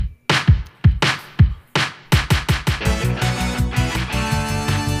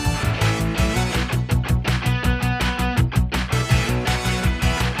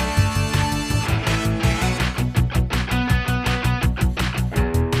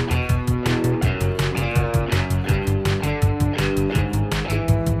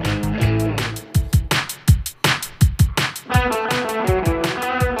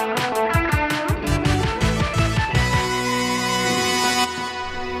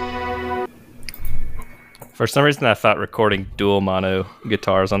For some reason, I thought recording dual mono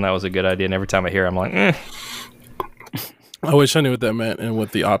guitars on that was a good idea. And every time I hear it, I'm like, eh. I wish I knew what that meant and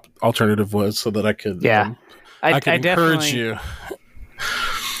what the alternative was so that I could, I could encourage you.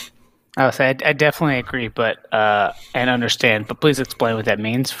 I would say I definitely agree, but and understand. But please explain what that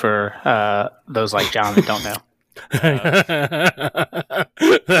means for those like John that don't know.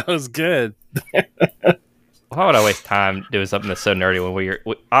 That was good. Why would I waste time doing something that's so nerdy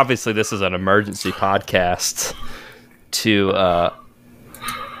when obviously this is an emergency podcast to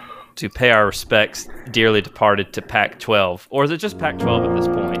pay our respects, dearly departed, to Pac-12, or is it just Pac-12 at this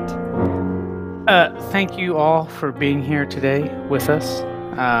point? Thank you all for being here today with us.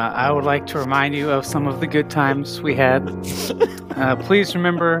 I would like to remind you of some of the good times we had. Please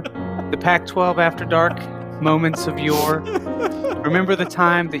remember the Pac-12 After Dark moments of yore. Remember the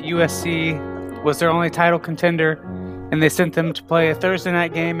time that USC was their only title contender, and they sent them to play a Thursday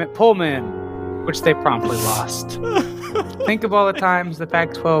night game at Pullman, which they promptly lost. Think of all the times the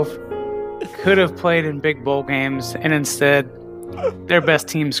Pac-12 could have played in big bowl games, and instead, their best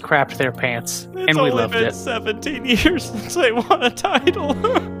teams crapped their pants, and we loved it. It's only been 17 years since they won a title.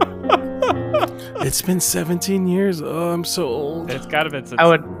 It's been 17 years. Oh, I'm so old. It's got to be since... I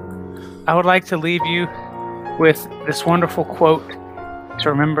would like to leave you with this wonderful quote to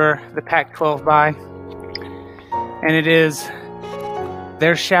remember the Pac-12 by, and it is,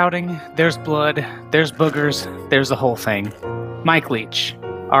 "There's shouting, there's blood, there's boogers, there's the whole thing." Mike Leach,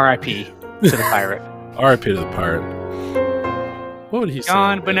 R.I.P. to the Pirate. R.I.P. to the Pirate. What would he say?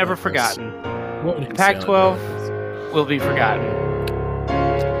 Gone but never forgotten. The Pac-12 will be forgotten.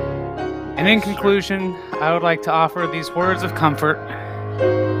 And in conclusion, I would like to offer these words of comfort.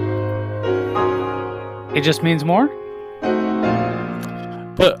 It just means more.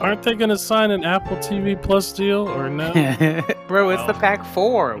 But aren't they going to sign an Apple TV Plus deal or no? Bro, it's the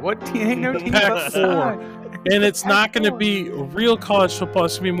Pac-4. What ain't no TV Plus? Pac-4. And it's not going to be real college football.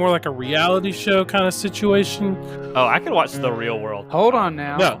 It's going to be more like a reality show kind of situation. Oh, I could watch The Real World. Hold on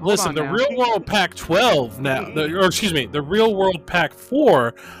now. No, listen, the Real World Pac-12 now, the Real World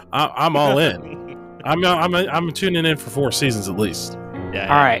Pac-4, I'm all in. I'm tuning in for 4 seasons at least. Yeah.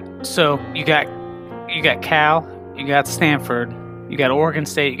 All right, so you got Cal, you got Stanford, you got Oregon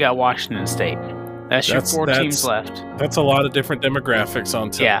State, you got Washington State. That's your 4 teams left. That's a lot of different demographics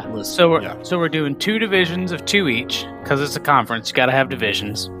on top. Yeah. So we're doing 2 divisions of 2 each because it's a conference. You got to have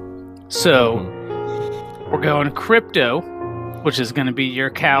divisions. So we're going crypto, which is going to be your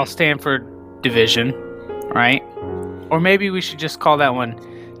Cal Stanford division, right? Or maybe we should just call that one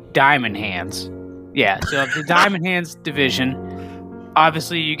Diamond Hands. Yeah. So the Diamond Hands division.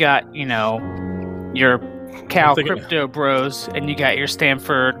 Obviously, you got your Cal crypto bros, and you got your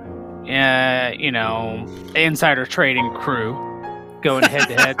Stanford. Insider trading crew going head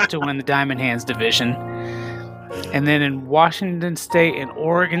to head to win the Diamond Hands division. And then in Washington State and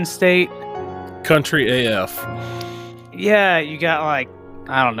Oregon State, Country AF. Yeah, you got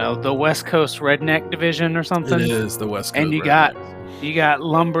the West Coast Redneck division or something. It is the West Coast. And you got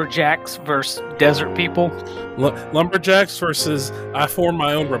Lumberjacks versus Desert People. Lumberjacks versus I formed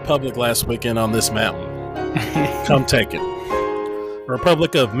my own republic last weekend on this mountain. Come take it.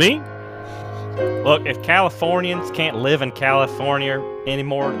 Republic of me? Look, if Californians can't live in California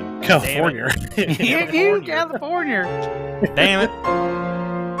anymore, California. California. Damn it.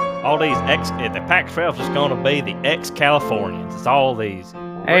 All these the Pac-12 is just going to be the ex-Californians. It's all these.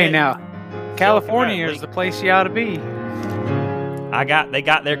 Hey, now, California is the place you ought to be. They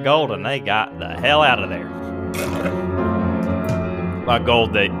got their gold and they got the hell out of there. My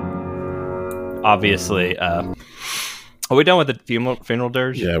gold, they obviously. Are we done with the funeral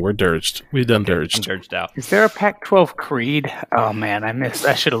dirge? Yeah, we're dirged. We done dirged. I'm dirged out. Is there a Pac-12 creed? Oh man,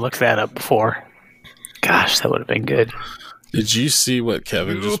 I should have looked that up before. Gosh, that would have been good. Did you see what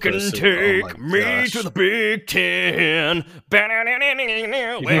Kevin just posted? You can take me to the Big Ten,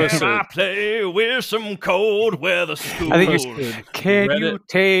 where I play with some cold weather school. I think can you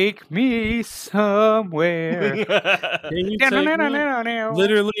take me somewhere? Can you take me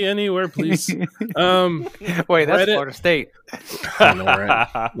literally anywhere, please? Wait, that's Florida State. I know,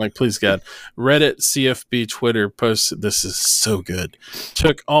 right? Like, please, God. Reddit, CFB, Twitter posted, this is so good.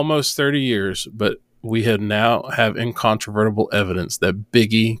 Took almost 30 years, but we now have incontrovertible evidence that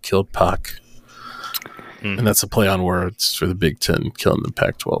Biggie killed Pac. And that's a play on words for the Big Ten killing the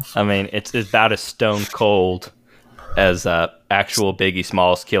Pac-12. I mean, it's about as stone cold as actual Biggie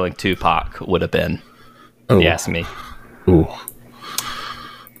Smalls killing Tupac would have been. If you ask me. Ooh.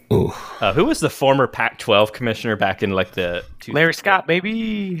 Ooh. Who was the former Pac-12 commissioner back in like the Larry Scott,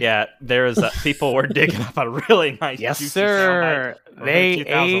 baby. Yeah, there was people were digging up a really nice. Yes, juicy sir. soundbite They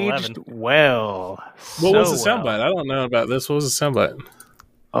 2011. aged well. What was the So soundbite? well. I don't know about this. What was the soundbite?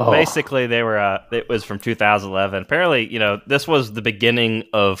 Oh. Basically, they were. It was from 2011. Apparently, this was the beginning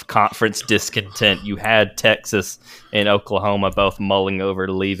of conference discontent. You had Texas and Oklahoma both mulling over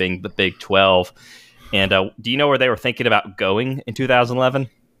leaving the Big 12. And do you know where they were thinking about going in 2011?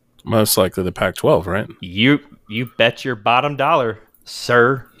 Most likely the Pac-12, right? You bet your bottom dollar,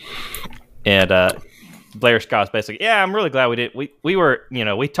 sir. And Blair Scott's basically, yeah, I'm really glad we did. We were,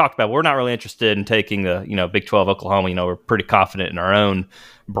 we talked about we're not really interested in taking the, Big 12 Oklahoma. We're pretty confident in our own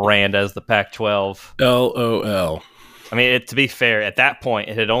brand as the Pac-12. LOL. I mean, to be fair, at that point,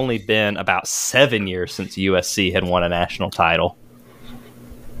 it had only been about 7 years since USC had won a national title.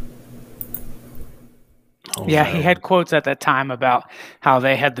 Oh, Yeah, no. he had quotes at that time about how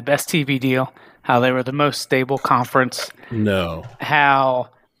they had the best TV deal, how they were the most stable conference, No. how,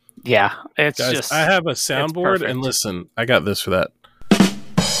 yeah, it's Guys, just. I have a it's soundboard, perfect. and listen, I got this for that.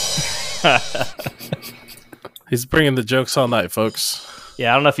 He's bringing the jokes all night, folks.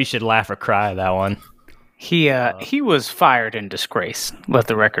 Yeah, I don't know if you should laugh or cry at that one. He was fired in disgrace, let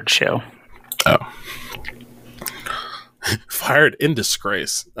the record show. Oh. Fired in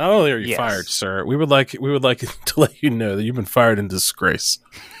disgrace. Not only are you Yes. fired, sir, we would like to let you know that you've been fired in disgrace.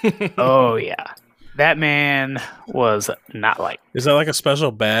 Oh, yeah. That man was not liked. Is that like a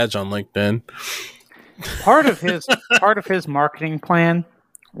special badge on LinkedIn? Part of his marketing plan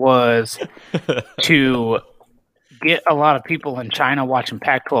was to get a lot of people in China watching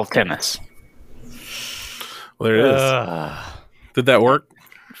Pac-12 tennis. Well, there it is. Did that work?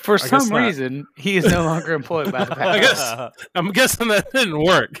 For guess some not. reason, he is no longer employed by the I Pac-12. guess I'm guessing that didn't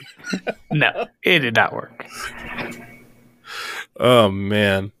work. No, it did not work. Oh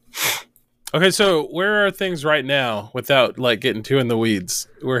man. Okay, so where are things right now without like getting too in the weeds?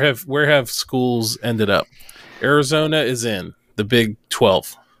 Where have schools ended up? Arizona is in the Big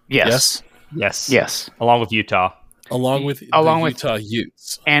 12. Yes. Yes. Along with Utah. Along with Along the with- Utah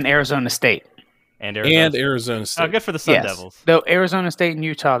Utes And Arizona State. And and Arizona. Arizona State. Oh, good for the Sun Yes. Devils. Though Arizona State and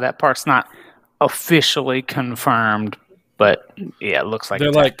Utah, that part's not officially confirmed, but yeah, it looks like They're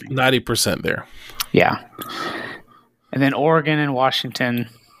it's like happening. 90% there. Yeah. And then Oregon and Washington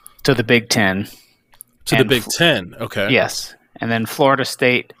to the Big Ten. To the And Big 10. Okay. Yes. And then Florida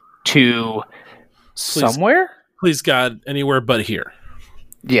State to somewhere? Please God, anywhere but here.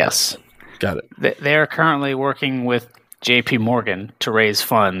 Yes. Got it. They're currently working with JP Morgan to raise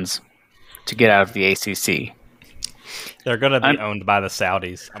funds to get out of the ACC. They're going to be owned by the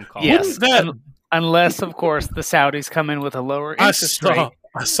Saudis. I'm calling Yes. it. That- Unless, of course, the Saudis come in with a lower interest rate.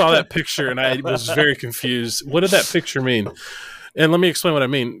 I saw that picture and I was very confused. What did that picture mean? And let me explain what I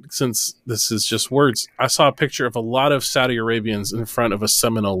mean, since this is just words. I saw a picture of a lot of Saudi Arabians in front of a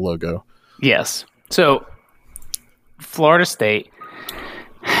Seminole logo. Yes. So, Florida State,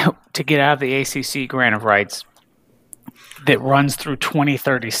 to get out of the ACC grant of rights that runs through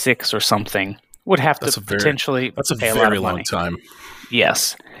 2036 or something, would have to potentially That's a pay a lot very of long money. time.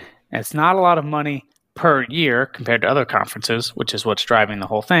 Yes. And it's not a lot of money per year compared to other conferences, which is what's driving the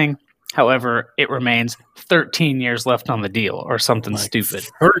whole thing. However, it remains 13 years left on the deal or something stupid.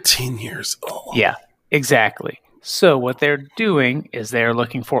 13 years old. Yeah, exactly. So what they're doing is they're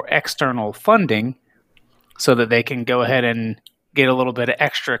looking for external funding so that they can go ahead and get a little bit of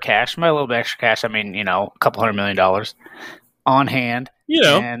extra cash. By a little bit extra cash, I mean, a couple $100 million on hand.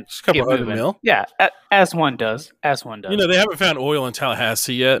 And just a couple get $100 moving. mil. Yeah, as one does. As one does. They haven't found oil in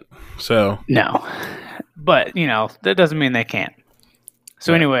Tallahassee yet, so. No. But, that doesn't mean they can't.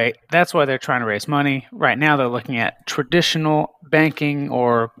 So anyway, that's why they're trying to raise money. Right now they're looking at traditional banking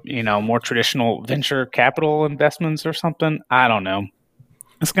or, more traditional venture capital investments or something. I don't know.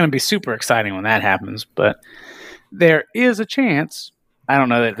 It's going to be super exciting when that happens, but there is a chance. I don't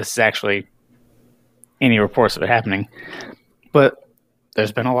know that this is actually any reports of it happening, but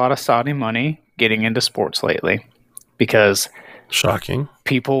there's been a lot of Saudi money getting into sports lately because Shocking.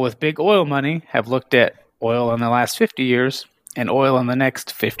 people with big oil money have looked at oil in the last 50 years and oil in the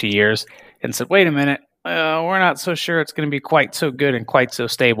next 50 years and said, wait a minute, we're not so sure it's going to be quite so good and quite so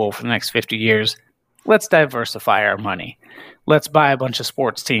stable for the next 50 years. Let's diversify our money. Let's buy a bunch of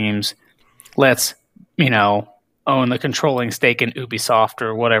sports teams. Let's, own the controlling stake in Ubisoft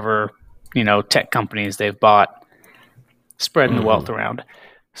or whatever, tech companies they've bought, spreading the wealth around.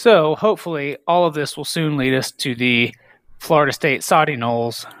 So hopefully all of this will soon lead us to the Florida State Saudi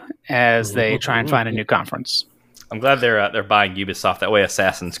Knolls as they try and find a new conference. I'm glad they're buying Ubisoft. That way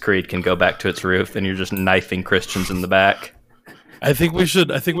Assassin's Creed can go back to its roof and you're just knifing Christians in the back. I think we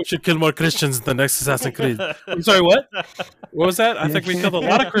should kill more Christians in the next Assassin's Creed. I'm sorry, what? What was that? I think we killed a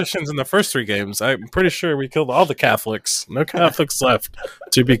lot of Christians in the first 3 games. I'm pretty sure we killed all the Catholics. No Catholics left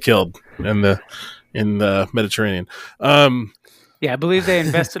to be killed in the Mediterranean. Yeah, I believe they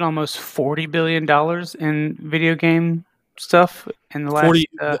invested almost $40 billion in video game stuff in the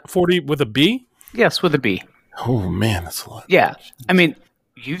last 40 with a B? Yes, with a B. Oh man, that's a lot. Yeah. I mean,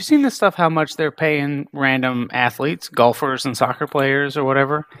 you've seen this stuff, how much they're paying random athletes, golfers and soccer players or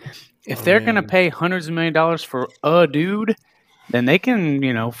whatever. If they're going to pay hundreds of $1 millions for a dude, then they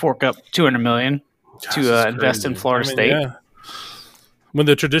can, fork up $200 million to invest in Florida State. Yeah. When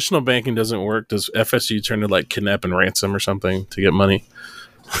the traditional banking doesn't work, does FSU turn to like kidnap and ransom or something to get money?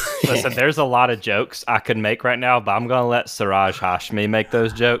 Listen, there's a lot of jokes I could make right now, but I'm going to let Siraj Hashmi make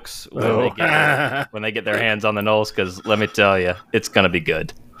those jokes when they get their hands on the Knowles, because let me tell you, it's going to be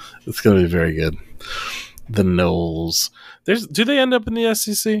good. It's going to be very good. The Knowles. Do they end up in the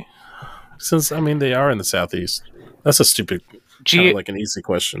SEC? Since, they are in the Southeast. That's a stupid, kind of like an easy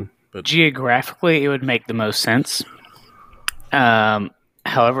question. But geographically, it would make the most sense.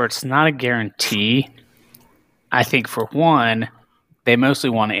 However, it's not a guarantee. I think, for one, they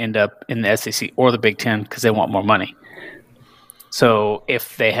mostly want to end up in the SEC or the Big Ten because they want more money. So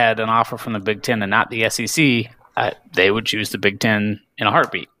if they had an offer from the Big Ten and not the SEC, they would choose the Big Ten in a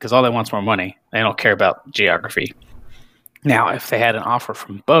heartbeat because all they want is more money. They don't care about geography. Now, if they had an offer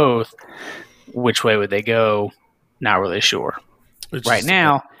from both, which way would they go? Not really sure. Right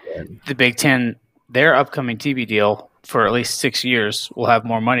now, the Big Ten, their upcoming TV deal for at least 6 years will have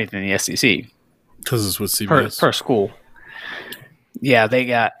more money than the SEC. Because it's with CBS. Per school. Yeah,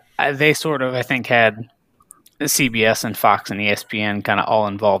 they sort of, I think, had CBS and Fox and ESPN kind of all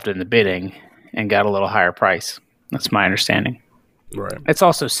involved in the bidding and got a little higher price. That's my understanding. Right. It's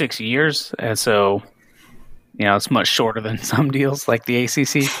also 6 years, and so, it's much shorter than some deals like the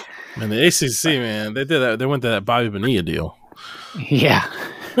ACC. And the ACC, man, they did that. They went to that Bobby Bonilla deal. Yeah.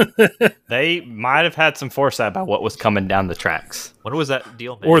 They might have had some foresight about what was coming down the tracks. What was that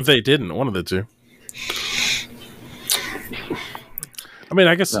deal? Or they didn't. One of the two.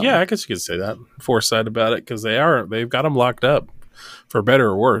 I guess you could say that. Foresight about it, because they've got them locked up for better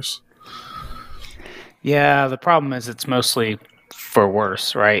or worse. Yeah, the problem is it's mostly for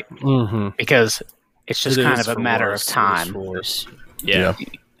worse, right? Mm-hmm. Because it's just kind of a matter of time. Yeah.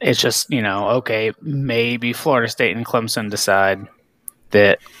 It's just, okay, maybe Florida State and Clemson decide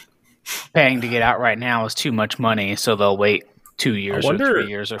that paying to get out right now is too much money, so they'll wait 2 years or 3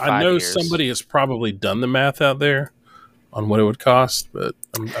 years or 5 years. I know somebody has probably done the math out there on what it would cost, but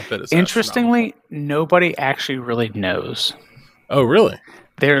I bet it's interestingly, nobody actually really knows. Oh, really?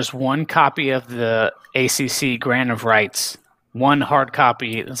 There's one copy of the ACC grant of rights, one hard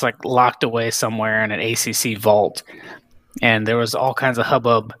copy that's like locked away somewhere in an ACC vault. And there was all kinds of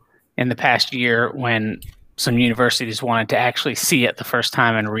hubbub in the past year when some universities wanted to actually see it the first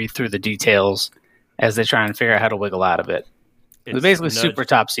time and read through the details as they try and figure out how to wiggle out of it. It's basically super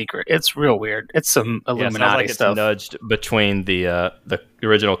top secret. It's real weird. It's some Illuminati stuff. It's nudged between the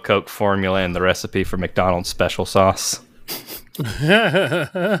original Coke formula and the recipe for McDonald's special sauce. All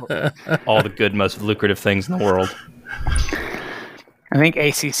the good, most lucrative things in the world. I think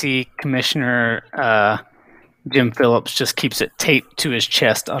ACC Commissioner Jim Phillips just keeps it taped to his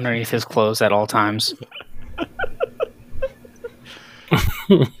chest underneath his clothes at all times.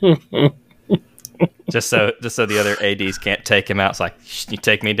 Just so the other ADs can't take him out. It's like, you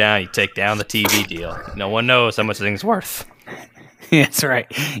take me down, you take down the TV deal. No one knows how much the thing's worth. Yeah, that's right.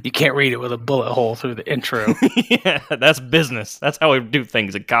 You can't read it with a bullet hole through the intro. Yeah, that's business. That's how we do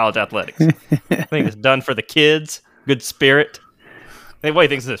things in college athletics. I think it's done for the kids, good spirit. What do you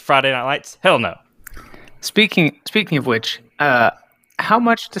think this is, Friday Night Lights? Hell no. Speaking of which, how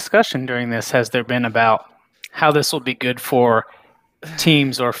much discussion during this has there been about how this will be good for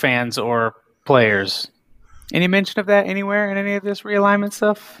teams or fans or players? Any mention of that anywhere in any of this realignment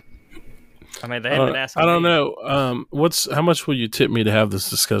stuff? They haven't been asking. I don't know. How much will you tip me to have this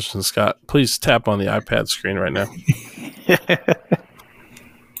discussion, Scott? Please tap on the iPad screen right now.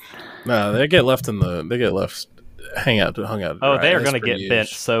 No, they get left hung out. Oh, they are going to get bent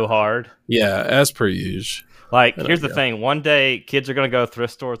so hard. Yeah, as per usual. Here's the thing. One day, kids are going to go to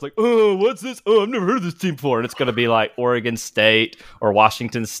thrift stores like, oh, what's this? Oh, I've never heard of this team before. And it's going to be like Oregon State or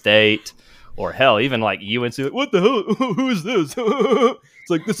Washington State or hell, even like UNC. Like, what the hell? Who is this? It's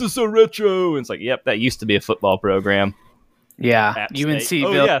like, this is so retro. And it's like, yep, that used to be a football program. Yeah, UNC.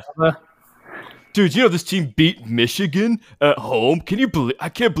 Yeah. Dude, this team beat Michigan at home? I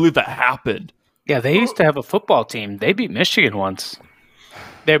can't believe that happened. Yeah, they used to have a football team. They beat Michigan once.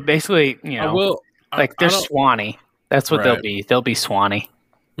 They're basically, they're Swanee. That's what they'll Right. be. They'll be Swanee.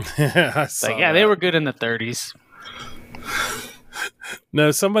 I saw Like, yeah, that. they were good in the 30s.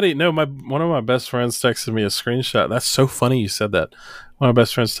 No, one of my best friends texted me a screenshot. That's so funny you said that. One of my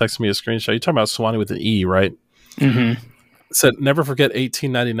best friends texted me a screenshot. You're talking about Swanee with an E, right? Mm-hmm. Said, never forget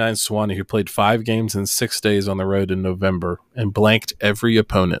 1899 Swanee, who played 5 games in 6 days on the road in November and blanked every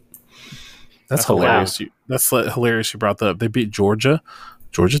opponent. That's hilarious. That's hilarious you brought that up. They beat Georgia,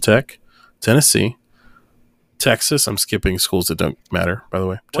 Georgia Tech, Tennessee, Texas. I'm skipping schools that don't matter, by the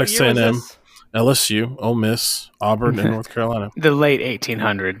way. What Texas year was A&M, this? LSU, Ole Miss, Auburn, and North Carolina. The late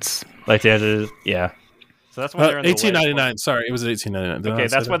 1800s. Like yeah. So that's when they were in the wedge 1899. Sorry, it was 1899. Did I Okay,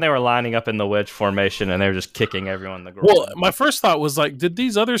 say that's that? when they were lining up in the wedge formation and they were just kicking everyone in the groin. Well, my first thought was like, did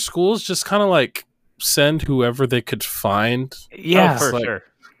these other schools just kind of like send whoever they could find? Yeah. for like- sure.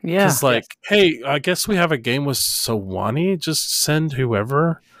 Yeah. Just like, hey, I guess we have a game with Sewanee. Just send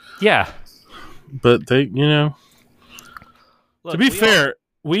whoever. Yeah. But they, Look, to be we fair,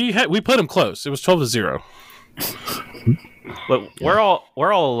 we put them close. It was 12-0. Look, we're all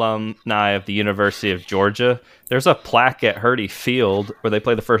alumni of the University of Georgia. There's a plaque at Hurdy Field where they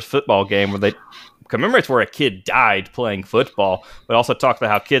play the first football game where they commemorates where a kid died playing football, but also talks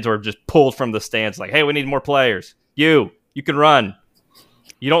about how kids were just pulled from the stands like, hey, we need more players. You can run.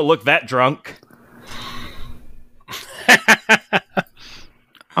 You don't look that drunk.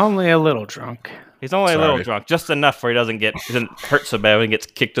 Only a little drunk. He's only a Sorry. little drunk, just enough where he doesn't hurt so bad when he gets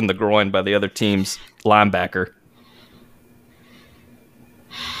kicked in the groin by the other team's linebacker.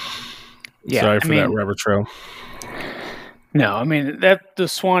 Yeah. Sorry for that rubber trail. No, I mean the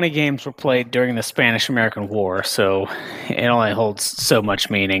Swanee games were played during the Spanish-American War, so it only holds so much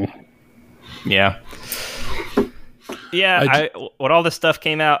meaning. Yeah. Yeah, when all this stuff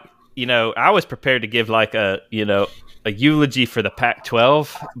came out, I was prepared to give like a eulogy for the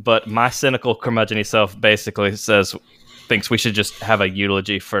Pac-12, but my cynical curmudgeon self basically thinks we should just have a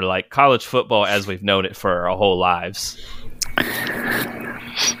eulogy for like college football as we've known it for our whole lives.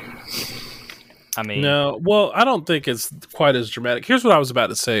 I mean, No, well, I don't think it's quite as dramatic. Here's what I was about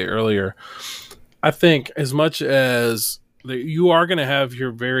to say earlier. I think as much as you are going to have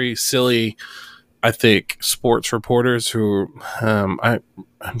your very silly, I think, sports reporters who,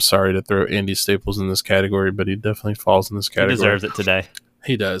 I'm sorry to throw Andy Staples in this category, but he definitely falls in this he category. deserves it today.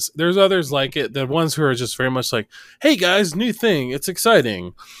 He does. There's others like it. The ones who are just very much like, hey guys, new thing. It's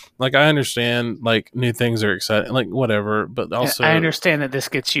exciting. Like, I understand, like, new things are exciting, like, whatever. But also, I understand that this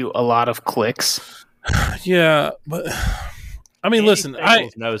gets you a lot of clicks. Yeah, but I mean, Andy listen,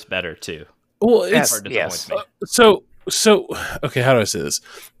 Staples knows better too. well, That's- it's Disappoints me. so okay. How do I say this?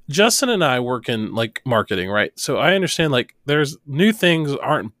 Justin and I work in like marketing, right? So I understand like there's new things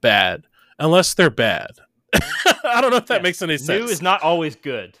aren't bad unless they're bad. I don't know if that makes any sense. New is not always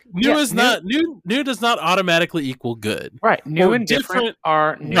good. New does not automatically equal good. Right. New Or and different different-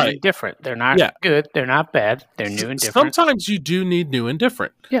 are new Right. and different. They're not Yeah. good. They're not bad. They're new and different. Sometimes you do need new and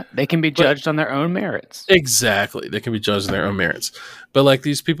different. Yeah. They can be judged on their own merits. Exactly. They can be judged on their own merits. But like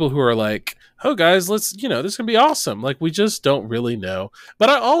these people who are like, oh guys, let's, this is going to be awesome. Like we just don't really know. But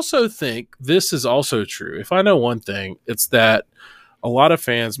I also think this is also true. If I know one thing, it's that a lot of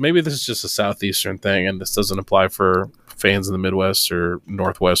fans, maybe this is just a Southeastern thing and this doesn't apply for fans in the Midwest or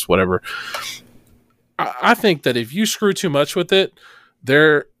Northwest, whatever. I think that if you screw too much with it,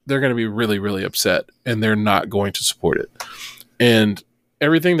 they're going to be really, really upset and they're not going to support it. And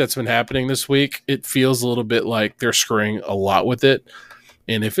everything that's been happening this week, it feels a little bit like they're screwing a lot with it.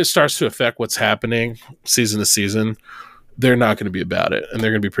 And if it starts to affect what's happening season to season, they're not going to be about it. And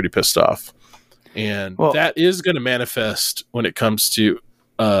they're going to be pretty pissed off. And that is going to manifest when it comes to,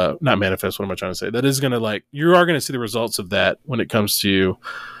 not manifest, what am I trying to say? That is going to you are going to see the results of that when it comes to,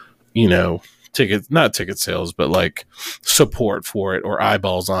 not ticket sales, but like support for it or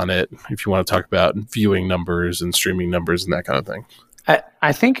eyeballs on it. If you want to talk about viewing numbers and streaming numbers and that kind of thing.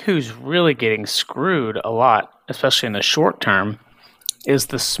 I think who's really getting screwed a lot, especially in the short term, is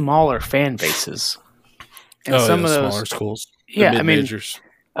the smaller fan bases. And some of those smaller schools. Yeah, I mean, majors.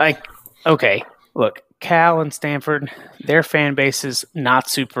 Okay, look, Cal and Stanford, their fan base is not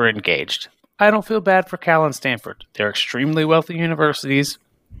super engaged. I don't feel bad for Cal and Stanford. They're extremely wealthy universities.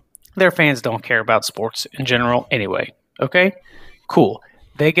 Their fans don't care about sports in general anyway. Okay? Cool.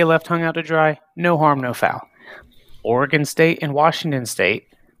 They get left hung out to dry. No harm, no foul. Oregon State and Washington State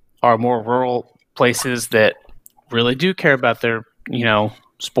are more rural places that really do care about their,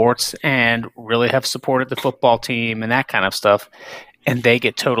 sports and really have supported the football team and that kind of stuff. And they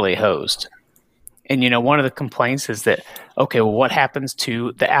get totally hosed. And, one of the complaints is that, okay, well, what happens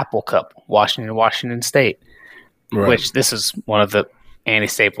to the Apple Cup, Washington State? Right. Which this is one of the Andy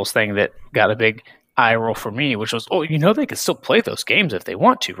Staples thing that got a big eye roll for me, which was, they could still play those games if they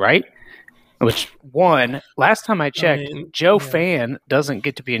want to, right? Which, one, last time I checked, Joe Fan doesn't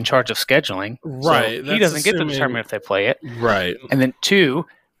get to be in charge of scheduling. Right. So he doesn't get to determine if they play it. Right. And then two,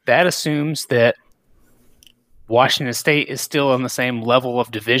 that assumes that Washington State is still on the same level of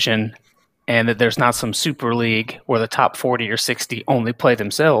division and that there's not some super league where the top 40 or 60 only play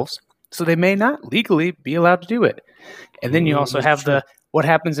themselves. So they may not legally be allowed to do it. And then you also have what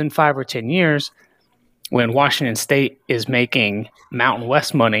happens in 5 or 10 years when Washington State is making Mountain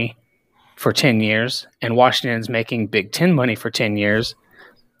West money for 10 years and Washington's making Big Ten money for 10 years.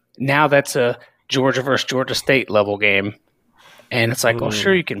 Now that's a Georgia versus Georgia State level game. And it's like, well,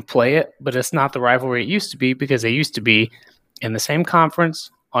 sure, you can play it, but it's not the rivalry it used to be because they used to be in the same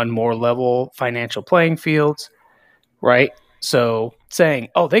conference on more level financial playing fields, right? So saying,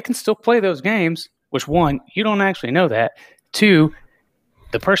 they can still play those games, which one, you don't actually know that. Two,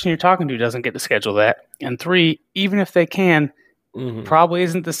 the person you're talking to doesn't get to schedule that. And three, even if they can, probably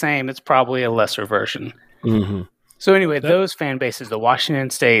isn't the same. It's probably a lesser version. Mm-hmm. So anyway, those fan bases, the Washington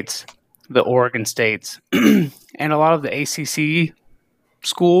States, the Oregon States, and a lot of the ACC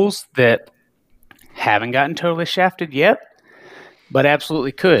schools that haven't gotten totally shafted yet, but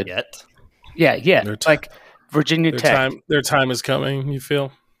absolutely could. Yeah. Like Virginia Tech. Their time is coming, you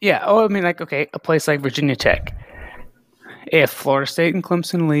feel? Yeah. A place like Virginia Tech. If Florida State and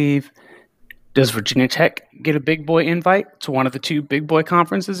Clemson leave, does Virginia Tech get a big boy invite to one of the 2 big boy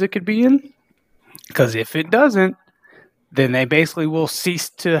conferences it could be in? Because if it doesn't, then they basically will cease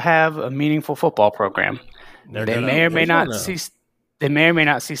to have a meaningful football program. They may or may not cease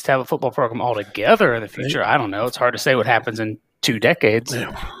to have a football program altogether in the future. I don't know. It's hard to say what happens in 2 decades. They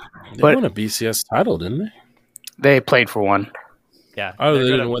won a BCS title, didn't they? They played for one. Yeah. Oh, they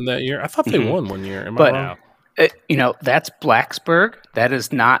didn't win that year? I thought they won one year. Am I wrong? That's Blacksburg. That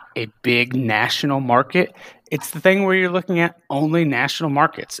is not a big national market. It's the thing where you're looking at only national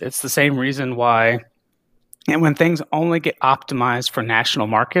markets. It's the same reason why, and when things only get optimized for national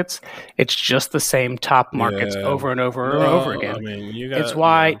markets, it's just the same top markets over and over and over again. It's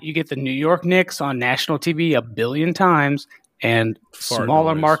why you get the New York Knicks on national TV a billion times and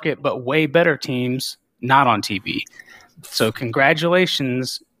smaller market but way better teams not on TV. So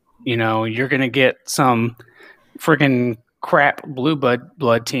congratulations, you're going to get some freaking crap blue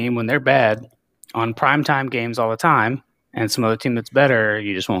blood team when they're bad on primetime games all the time, and some other team that's better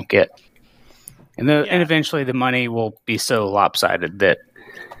you just won't get. And eventually the money will be so lopsided that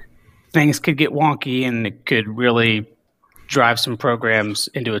things could get wonky and it could really drive some programs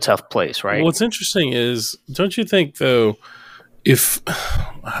into a tough place, right? What's interesting is, don't you think, though,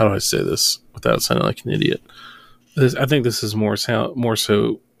 how do I say this without sounding like an idiot? I think this is more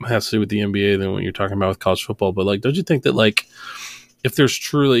so has to do with the NBA than what you're talking about with college football. But don't you think that if there's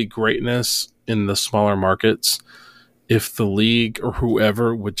truly greatness in the smaller markets, if the league or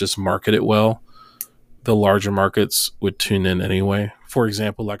whoever would just market it well, the larger markets would tune in anyway? For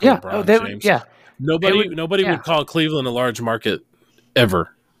example, LeBron James. Nobody would call Cleveland a large market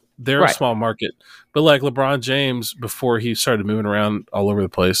ever. They're a small market. But LeBron James, before he started moving around all over the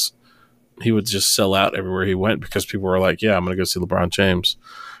place, he would just sell out everywhere he went because people were like, yeah, I'm going to go see LeBron James.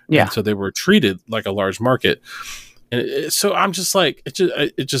 Yeah. And so they were treated like a large market. And so I'm just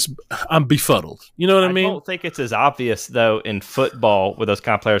I'm befuddled. You know what I mean? I don't think it's as obvious, though, in football with those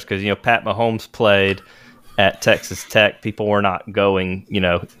kind of players because, Pat Mahomes played at Texas Tech. People were not going,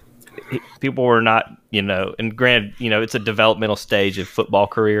 people were not, and granted, it's a developmental stage of football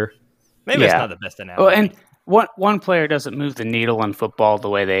career. Maybe it's not the best analogy. Well, and one player doesn't move the needle in football the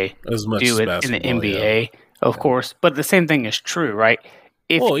way they do it in the NBA, of course. But the same thing is true, right?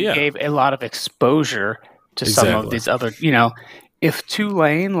 If you gave a lot of exposure to some of these other, if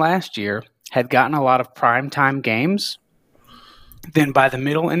Tulane last year had gotten a lot of primetime games, then by the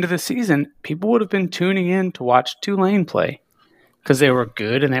middle end of the season, people would have been tuning in to watch Tulane play because they were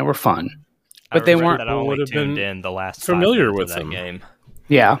good and they were fun. But they weren't. I would have tuned in the last familiar with that game.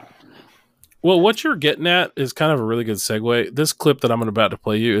 Yeah. Well, what you're getting at is kind of a really good segue. This clip that I'm about to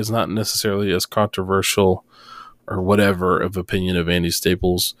play you is not necessarily as controversial or whatever of opinion of Andy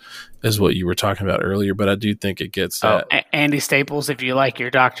Staples as what you were talking about earlier, but I do think it gets at... Andy Staples, if you like your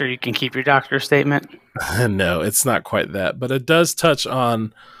doctor, you can keep your doctor statement? No, it's not quite that, but it does touch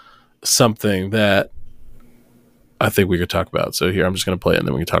on something that I think we could talk about. So here, I'm just going to play it and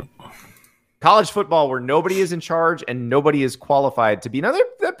then we can talk. College football where nobody is in charge and nobody is qualified to be. Now, there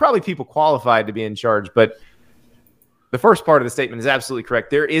are probably people qualified to be in charge, but the first part of the statement is absolutely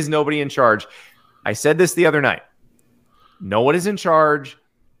correct. There is nobody in charge. I said this the other night. No one is in charge.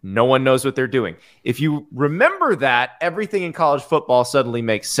 No one knows what they're doing. If you remember that, everything in college football suddenly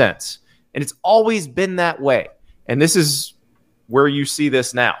makes sense And it's always been that way. And this is where you see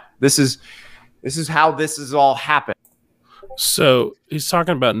this now. This is how this has all happened. So he's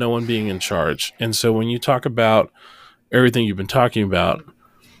talking about no one being in charge. And so when you talk about everything you've been talking about,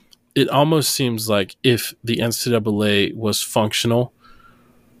 it almost seems like if the NCAA was functional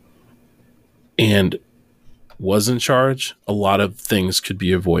and was in charge, a lot of things could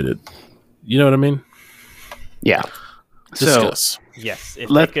be avoided. You know what I mean? Yeah. Discuss. So, yes, if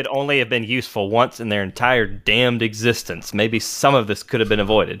they could only have been useful once in their entire damned existence, maybe some of this could have been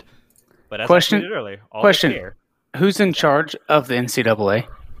avoided. But as I tweeted earlier, who's in charge of the NCAA?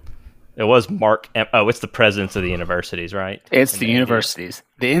 It was Mark. It's the presidents of the universities, right? It's the universities.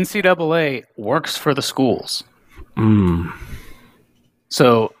 The NCAA works for the schools.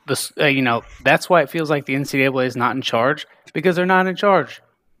 So that's why it feels like the NCAA is not in charge, because they're not in charge.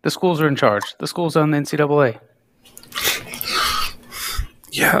 The schools are in charge. The schools own the NCAA.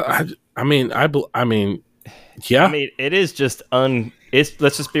 Yeah, I mean, it is just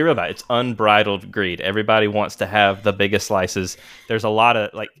let's just be real about it. It's unbridled greed. Everybody wants to have the biggest slices. There's a lot of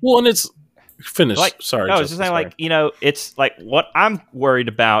and it's finished. Sorry. No, I was just saying, it's like what I'm worried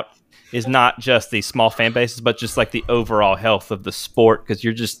about is not just these small fan bases, but just like the overall health of the sport, because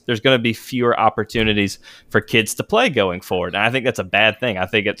there's going to be fewer opportunities for kids to play going forward. And I think that's a bad thing. I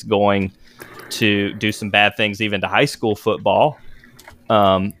think it's going to do some bad things even to high school football.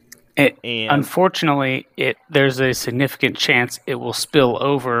 Unfortunately, there's a significant chance it will spill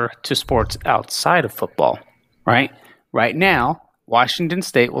over to sports outside of football, right? Right now, Washington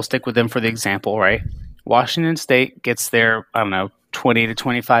State, we'll stick with them for the example, right? Washington State gets their, 20 to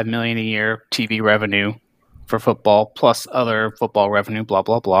 25 million a year TV revenue for football, plus other football revenue, blah,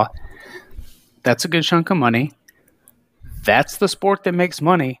 blah, blah. That's a good chunk of money. That's the sport that makes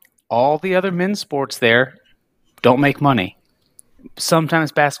money. All the other men's sports there don't make money.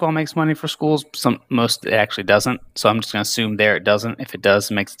 Sometimes basketball makes money for schools. Most it actually doesn't. So I'm just going to assume there it doesn't. If it does,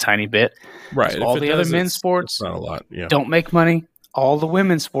 it makes a tiny bit. Right. So all the other men's sports not a lot. Yeah. Don't make money. All the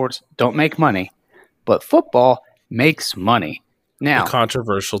women's sports don't make money. But football makes money. Now, the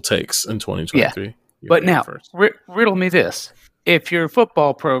controversial takes in 2023. Yeah. But now, riddle me this. If your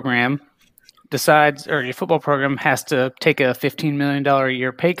football program your football program has to take a $15 million a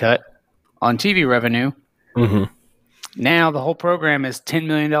year pay cut on TV revenue, now the whole program is $10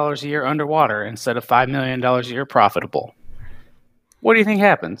 million a year underwater instead of $5 million a year profitable. What do you think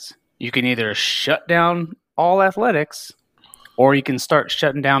happens? You can either shut down all athletics, or you can start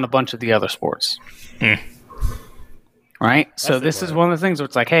shutting down a bunch of the other sports. Right? So this is one of the things where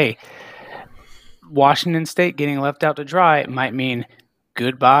it's like, hey, Washington State getting left out to dry, it might mean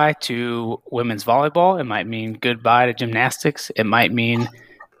goodbye to women's volleyball. It might mean goodbye to gymnastics. It might mean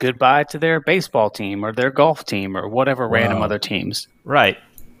goodbye to their baseball team or their golf team or whatever random other teams. Right.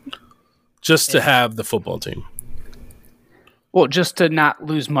 Just to have the football team. Well, just to not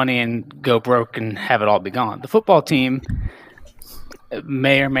lose money and go broke and have it all be gone. The football team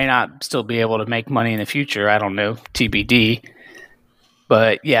may or may not still be able to make money in the future. I don't know, TBD.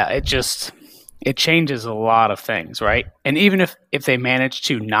 But yeah, it changes a lot of things, right? And even if they manage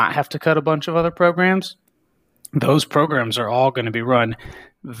to not have to cut a bunch of other programs, those programs are all going to be run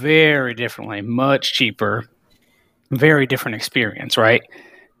very differently, much cheaper, very different experience, right?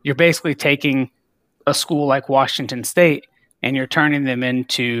 You're basically taking a school like Washington State and you're turning them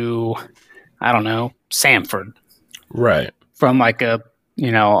into, Samford. Right. From like a,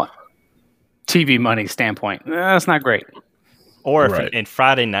 TV money standpoint. That's not great. Or if in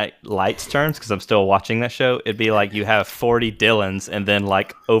Friday Night Lights terms, because I'm still watching that show, it'd be like you have 40 Dylans and then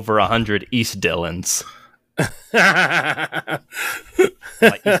like over 100 East Dylans.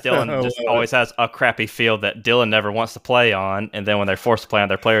 Like East Dillon just always has a crappy field that Dillon never wants to play on, and then when they're forced to play on,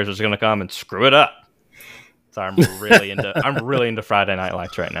 their players are just going to come and screw it up. So I'm really into Friday Night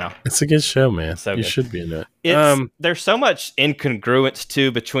Lights right now. It's a good show, man. So you should be into it. There's so much incongruence too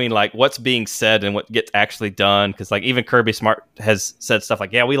between like what's being said and what gets actually done. Because like even Kirby Smart has said stuff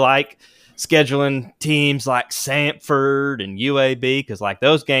like, "Yeah, we like scheduling teams like Samford and UAB because like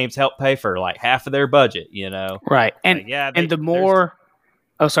those games help pay for like half of their budget." Right? And and the more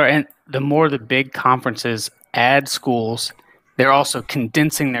the big conferences add schools, they're also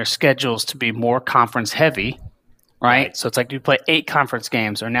condensing their schedules to be more conference heavy, right? So it's like you play 8 conference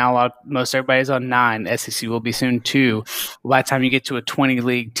games, or now most everybody's on 9. The SEC will be soon 2. By the time you get to a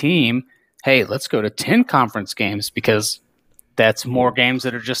 20-league team, hey, let's go to 10 conference games because that's more games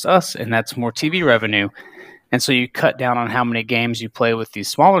that are just us, and that's more TV revenue. And so you cut down on how many games you play with these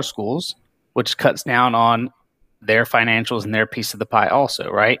smaller schools, which cuts down on their financials and their piece of the pie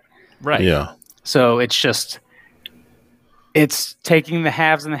also, right? Right. Yeah. So it's just... It's taking the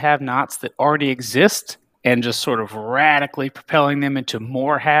haves and the have-nots that already exist and just sort of radically propelling them into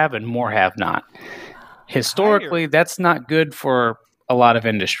more have and more have-not. Historically, that's not good for a lot of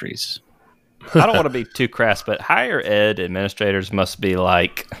industries. I don't want to be too crass, but higher ed administrators must be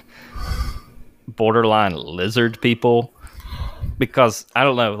like borderline lizard people. Because, I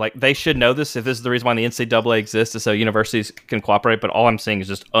don't know, like, they should know this if this is the reason why the NCAA exists, is so universities can cooperate, but all I'm seeing is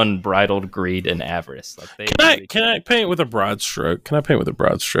just unbridled greed and avarice. Like, Can I paint with a broad stroke?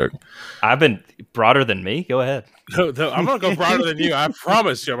 I've been broader than me? Go ahead. No, I'm going to go broader than you. I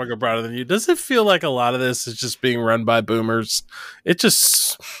promise you I'm going to go broader than you. Does it feel like a lot of this is just being run by boomers? I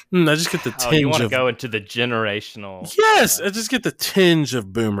just get the tinge you want to of... go into the generational... Yes, I just get the tinge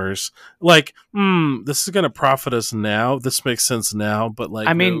of boomers. Like, this is going to profit us now. This makes sense now, but like...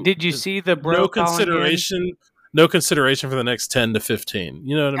 I mean, did you see the bro no consideration for the next 10 to 15.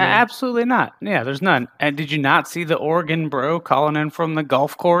 You know what I mean? Absolutely not. Yeah, there's none. And did you not see the Oregon bro calling in from the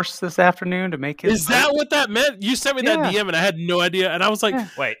golf course this afternoon to make his... Is that what that meant? You sent me that DM and I had no idea. And I was like,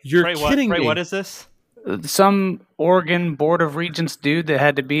 wait, you're kidding me. What is this? Some Oregon Board of Regents dude that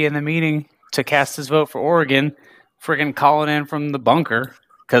had to be in the meeting to cast his vote for Oregon, friggin' calling in from the bunker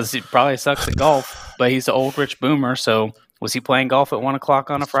because he probably sucks at golf, but he's an old rich boomer. So was he playing golf at 1 o'clock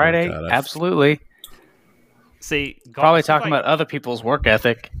on a Friday? Absolutely. See, probably talking about other people's work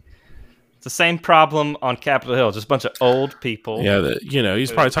ethic. It's the same problem on Capitol Hill. Just a bunch of old people. Yeah,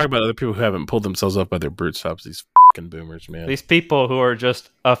 he's probably talking about other people who haven't pulled themselves up by their bootstraps. These fucking boomers, man. These people who are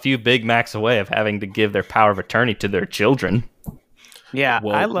just a few Big Macs away of having to give their power of attorney to their children. Yeah,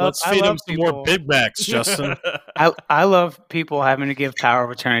 well, let's feed them some more Big Macs, Justin. I love people having to give power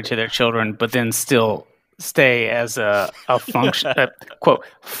of attorney to their children, but then still stay as a quote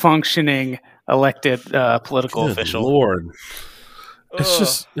functioning elected political Good official. Lord.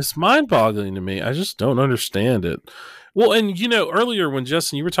 It's mind-boggling to me. I just don't understand it. Well, and earlier when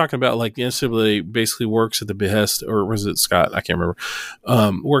Justin, you were talking about like the NCAA basically works at the behest, or was it Scott? I can't remember.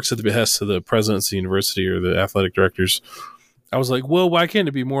 Works at the behest of the presidents of the university or the athletic directors. I was like, well, why can't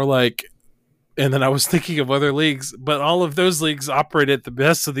it be more like? And then I was thinking of other leagues, but all of those leagues operate at the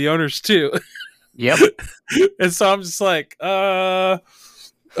behest of the owners too. Yep. And so I'm just like, okay,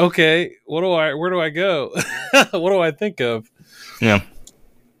 where do I go? What do I think of? Yeah.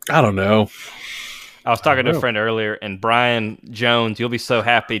 I don't know. I was talking to a friend earlier, and Brian Jones, you'll be so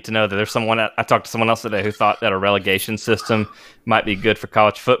happy to know that there's someone, I talked to someone else today who thought that a relegation system might be good for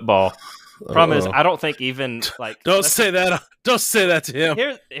college football. Problem is, I don't think even like... Don't say that to him.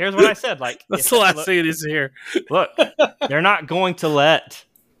 Here's what I said. Like, that's the last thing he needs to hear. Look, they're not going to let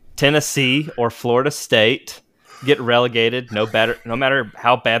Tennessee or Florida State get relegated no matter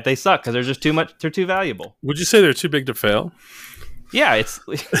how bad they suck, because they're too valuable. Would you say they're too big to fail? Yeah, it's...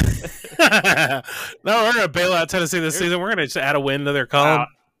 No, we're going to bail out Tennessee this season. We're going to just add a win to their column.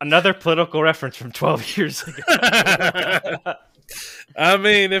 Another political reference from 12 years ago. I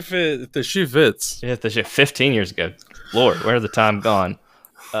mean, if the shoe fits. Yeah, 15 years ago. Lord, where's the time gone?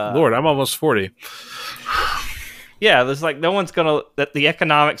 Lord, I'm almost 40. Yeah, there's like no one's going to... that the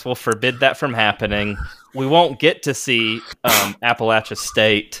economics will forbid that from happening. We won't get to see Appalachia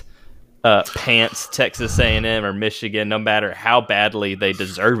State... pants Texas A&M or Michigan, no matter how badly they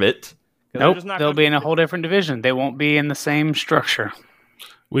deserve it. Nope, they'll be in a whole different division. They won't be in the same structure.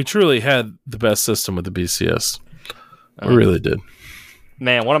 We truly had the best system with the BCS. We really did.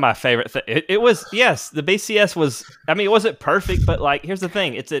 Man, one of my favorite things. It was, yes, the BCS was, I mean, it wasn't perfect, but like, here's the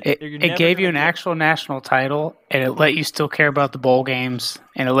thing. It gave you an actual national title, and it let you still care about the bowl games,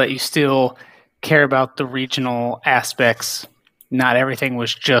 and it let you still care about the regional aspects. Not everything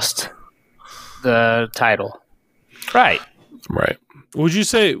was just the title. Right. Would you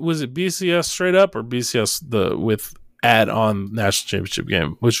say, was it BCS straight up or BCS with add-on national championship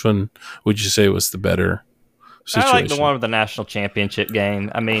game? Which one would you say was the better situation? I like the one with the national championship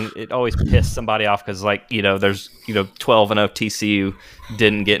game. I mean, it always pissed somebody off because, like, there's 12-0 TCU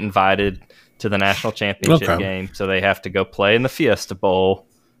didn't get invited to the national championship game, so they have to go play in the Fiesta Bowl.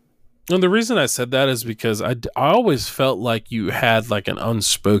 And the reason I said that is because I always felt like you had like an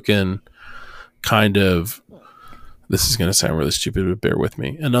unspoken kind of, this is going to sound really stupid, but bear with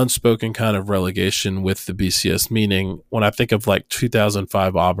me, an unspoken kind of relegation with the BCS, meaning when I think of like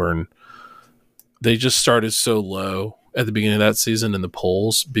 2005 Auburn, they just started so low at the beginning of that season in the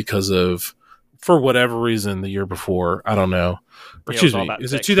polls because of, for whatever reason, the year before, I don't know. Excuse me,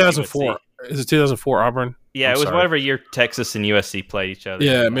 is it 2004? Is it 2004 Auburn? Yeah, it was whatever year Texas and USC played each other.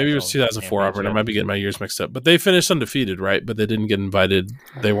 Yeah, maybe it was 2004 Auburn. I might be getting my years mixed up. But they finished undefeated, right? But they didn't get invited.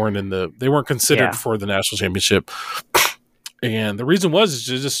 They weren't considered for the national championship. And the reason was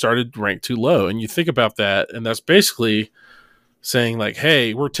they just started ranked too low. And you think about that, and that's basically saying like,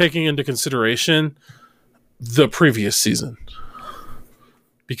 hey, we're taking into consideration the previous season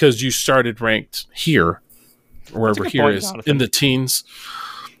because you started ranked here, wherever here point, is Jonathan. in the teens,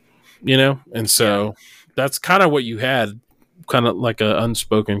 and so that's kind of what you had, kind of like a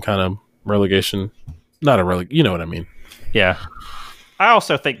unspoken kind of relegation, not a you know what I mean? Yeah. I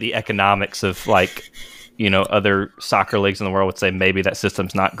also think the economics of other soccer leagues in the world would say maybe that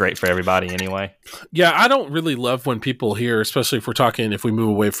system's not great for everybody anyway. Yeah, I don't really love when people hear, especially if we move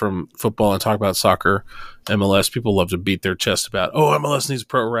away from football and talk about soccer, MLS, people love to beat their chest about, oh, MLS needs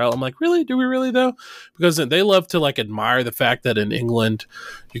pro rel. I'm like, really? Do we really though? Because they love to admire the fact that in England,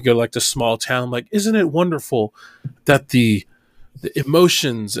 you go to small town, I'm like, isn't it wonderful that the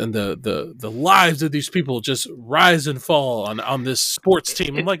emotions and the lives of these people just rise and fall on this sports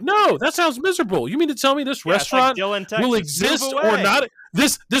team. I'm like, no, that sounds miserable. You mean to tell me this restaurant will exist or not?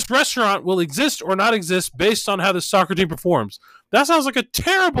 This restaurant will exist or not exist based on how the soccer team performs. That sounds like a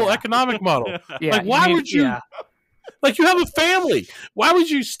terrible economic model. Why would you? Yeah. You have a family. Why would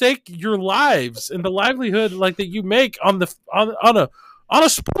you stake your lives and the livelihood that you make on a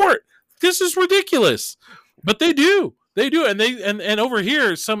sport? This is ridiculous. But they do. They do, and over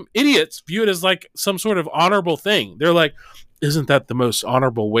here, some idiots view it as some sort of honorable thing. They're like, "Isn't that the most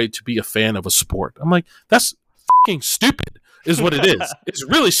honorable way to be a fan of a sport?" I'm like, "That's fucking stupid," is what it is. It's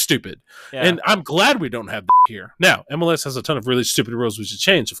really stupid, and I'm glad we don't have that here. Now, MLS has a ton of really stupid rules we should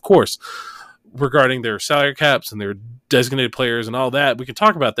change, of course, regarding their salary caps and their designated players and all that. We can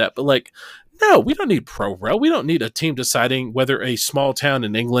talk about that, but no, we don't need pro rel. We don't need a team deciding whether a small town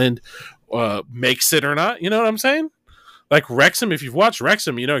in England makes it or not. You know what I'm saying? Wrexham, if you've watched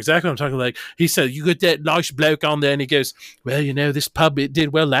Wrexham, you know exactly what I'm talking. He said, you got that nice bloke on there, and he goes, well, this pub, it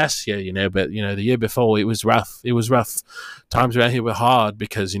did well last year, but, the year before, it was rough. It was rough. Times around here were hard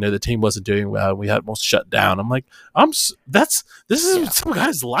because, the team wasn't doing well. We had almost shut down. I'm like, this is some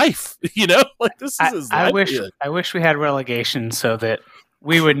guy's life, this is his life. I wish we had relegation so that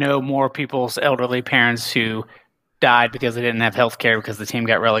we would know more people's elderly parents who died because they didn't have health care because the team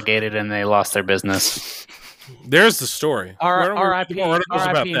got relegated and they lost their business. There's the story. R.I.P.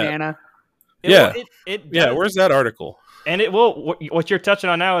 Nana. Where's that article? And it will. What you're touching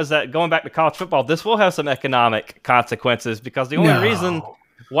on now is that going back to college football, this will have some economic consequences because the only reason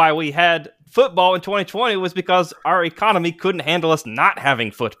why we had football in 2020 was because our economy couldn't handle us not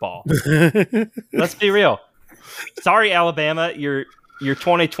having football. Let's be real. Sorry, Alabama, your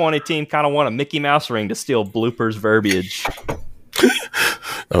 2020 team kind of won a Mickey Mouse ring to steal bloopers verbiage.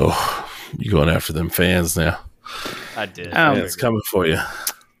 Oh. You going after them fans now? I did. It's coming for you.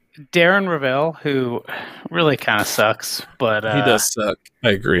 Darren Ravel, who really kind of sucks, but he does suck.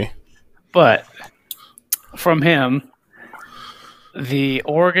 I agree. But from him, the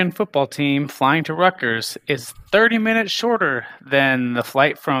Oregon football team flying to Rutgers is 30 minutes shorter than the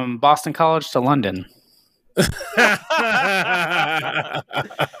flight from Boston College to London.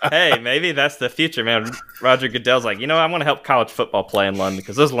 Hey, maybe that's the future, man. Roger Goodell's like, I want to help college football play in London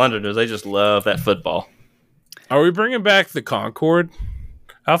because those Londoners, they just love that football. Are we bringing back the Concorde?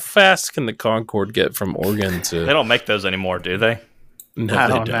 How fast can the Concorde get from Oregon to... They don't make those anymore, do they? No, I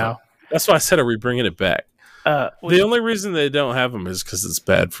don't know. That's why I said, are we bringing it back? The only reason they don't have them is because it's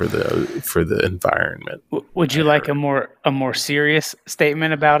bad for the environment. Would you like a more serious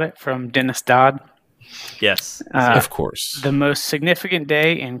statement about it from Dennis Dodd? Yes, of course. The most significant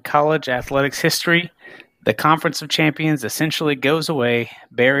day in college athletics history, the Conference of Champions essentially goes away,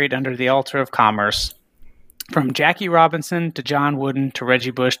 buried under the altar of commerce. From Jackie Robinson to John Wooden to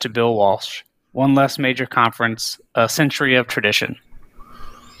Reggie Bush to Bill Walsh. One less major conference, a century of tradition.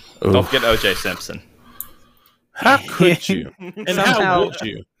 Oof. Don't forget O.J. Simpson. How could you? And how would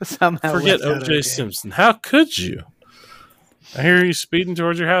you? Forget O.J. Simpson. How could you? I hear you speeding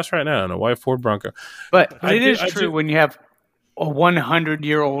towards your house right now in a white Ford Bronco. But it is true when you have a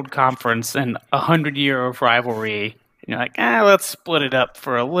 100-year-old conference and 100-year of rivalry. You're like, let's split it up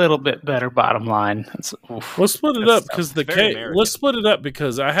for a little bit better bottom line. Let's split it up because let's split it up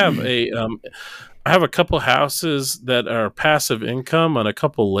because I have a couple houses that are passive income on a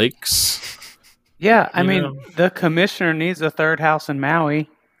couple lakes. Yeah, I mean, the commissioner needs a third house in Maui.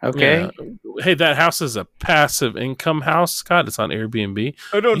 Okay. Yeah. Hey, that house is a passive income house, Scott. It's on Airbnb.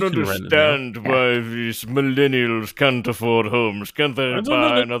 I don't understand why these millennials can't afford homes. Can't they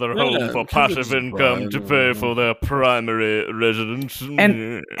buy another home for passive income to pay for their primary residence?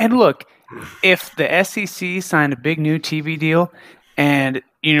 And look, if the SEC signed a big new TV deal and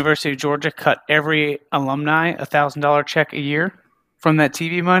University of Georgia cut every alumni $1,000 check a year from that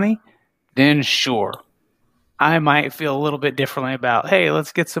TV money, then sure. I might feel a little bit differently about, hey,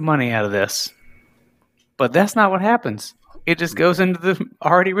 let's get some money out of this. But that's not what happens. it just goes into the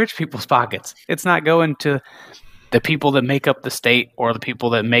already rich people's pockets. It's not going to the people that make up the state or the people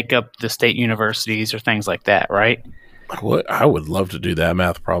that make up the state universities or things like that, right? What I would love to do that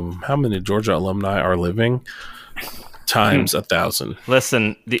math problem. How many Georgia alumni are living times 1,000?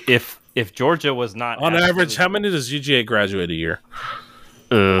 Listen, if Georgia was not on average, how many does UGA graduate a year?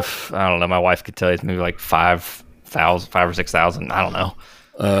 I don't know. My wife could tell you it's maybe like 5,000, 5 or 6,000. I don't know.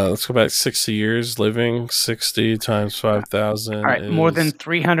 Let's go back 60 years living. 60 times 5,000. All right, more than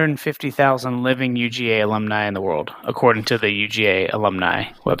 350,000 living UGA alumni in the world, according to the UGA alumni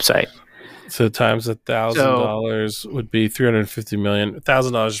website. So times $1,000 would be 350 million.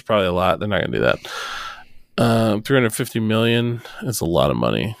 $1,000 is probably a lot. They're not going to do that. 350 million is a lot of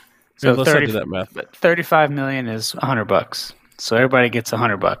money. So let's not do that math. 35 million is $100. So everybody gets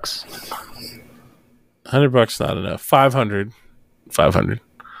 $100. $100 not enough. 500.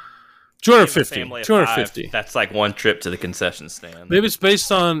 250. 250. That's like one trip to the concession stand. Maybe it's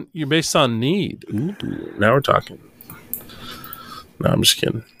based on need. Ooh, now we're talking. No, I'm just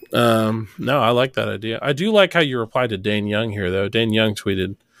kidding. No, I like that idea. I do like how you replied to Dane Young here, though. Dane Young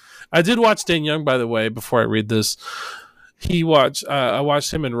tweeted. I did watch Dane Young, by the way, before I read this. I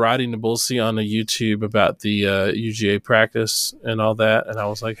watched him and Roddy Nabulsi on a YouTube about the UGA practice and all that, and I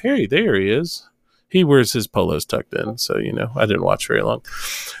was like, hey, there he is. He wears his polos tucked in, so, I didn't watch very long.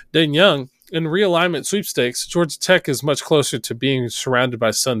 Dane Young, in realignment sweepstakes, Georgia Tech is much closer to being surrounded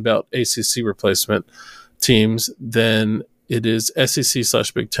by Sun Belt ACC replacement teams than it is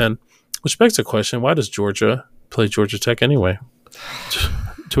SEC/Big Ten, which begs the question, why does Georgia play Georgia Tech anyway?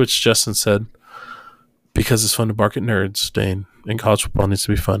 To which Justin said, because it's fun to bark at nerds, Dane, and college football needs to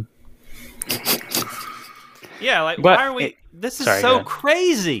be fun. Yeah, why are we... This is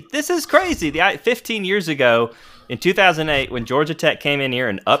crazy. This is crazy. 15 years ago, in 2008, when Georgia Tech came in here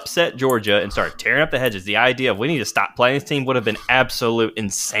and upset Georgia and started tearing up the hedges, the idea of we need to stop playing this team would have been absolute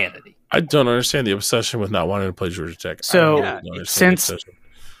insanity. I don't understand the obsession with not wanting to play Georgia Tech. So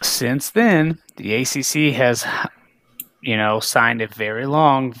since then, the ACC has, signed a very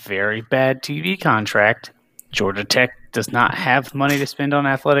long, very bad TV contract. Georgia Tech does not have money to spend on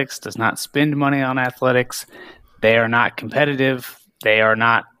athletics, does not spend money on athletics. They are not competitive. They are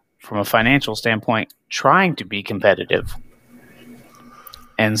not, from a financial standpoint, trying to be competitive.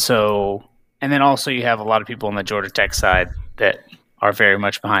 And then also you have a lot of people on the Georgia Tech side that are very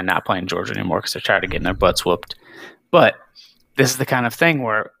much behind not playing Georgia anymore because they're tired of getting their butts whooped. But this is the kind of thing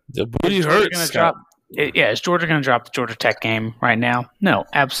where the booty hurts. Is Georgia going to drop the Georgia Tech game right now? No,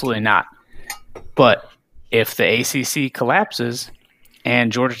 absolutely not. But if the ACC collapses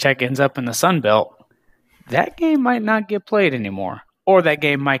and Georgia Tech ends up in the Sun Belt, that game might not get played anymore. Or that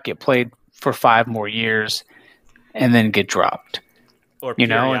game might get played for 5 more years and then get dropped. Or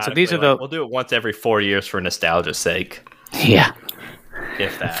and so these are we'll do it once every 4 years for nostalgia's sake. Yeah.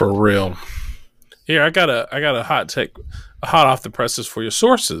 If that. For real. Here, I got a hot take, hot off the presses for your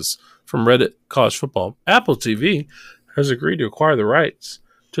sources from Reddit College Football. Apple TV has agreed to acquire the rights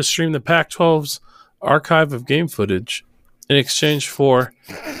to stream the Pac-12's archive of game footage in exchange for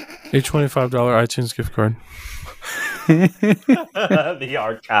a $25 iTunes gift card. The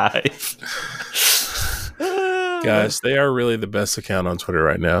archive. Guys, they are really the best account on Twitter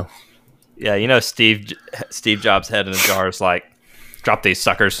right now. Yeah, Steve Jobs' head in a jar is like, drop these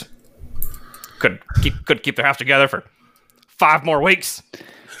suckers. Could keep their house together for 5 more weeks.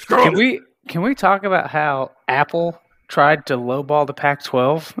 Can we talk about how Apple tried to lowball the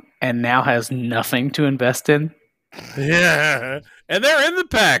Pac-12 and now has nothing to invest in? Yeah, and they're in the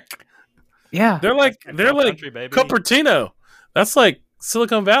pack. Yeah, they're like Cupertino. That's like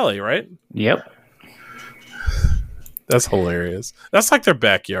Silicon Valley, right? Yep. That's hilarious. That's like their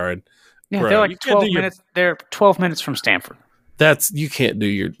backyard. Yeah, bro, they're like 12 minutes. They're 12 minutes from Stanford. You can't do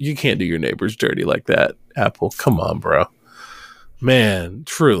your neighbors dirty like that, Apple. Come on, bro. Man,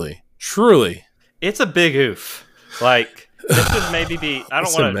 truly. It's a big oof. Like, this should maybe be, I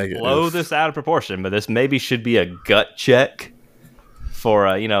don't want to blow this out of proportion, but this maybe should be a gut check for,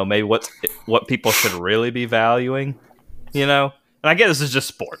 maybe what people should really be valuing, And I get this is just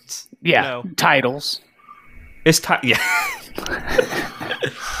sports. Yeah, titles. It's yeah.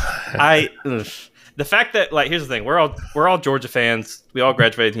 The fact that, here's the thing, we're all Georgia fans. We all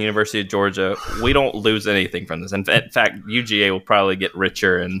graduated from the University of Georgia. We don't lose anything from this. In fact, UGA will probably get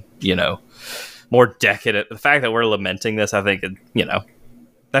richer and, more decadent. The fact that we're lamenting this, I think,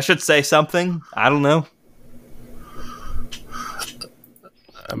 that should say something. I don't know.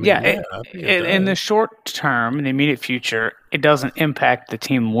 I mean, in the short term, in the immediate future, it doesn't impact the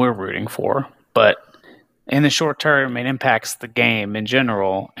team we're rooting for. But in the short term, it impacts the game in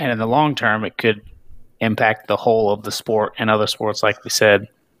general. And in the long term, it could impact the whole of the sport and other sports, like we said,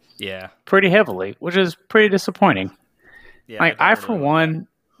 pretty heavily, which is pretty disappointing. Yeah, like I for one,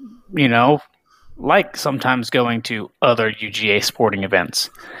 like sometimes going to other UGA sporting events.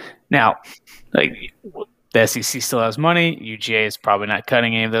 Now, like the SEC still has money. UGA is probably not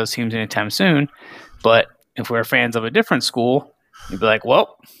cutting any of those teams anytime soon. But if we're fans of a different school, you'd be like,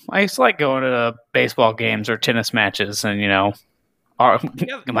 well, I used to like going to baseball games or tennis matches, and you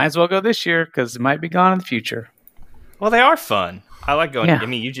might as well go this year because it might be gone in the future. Well, they are fun. I like going. Yeah. I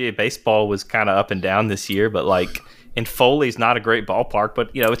mean, UGA baseball was kind of up and down this year, but like. And Foley's not a great ballpark, but,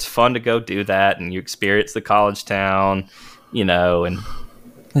 it's fun to go do that, and you experience the college town, and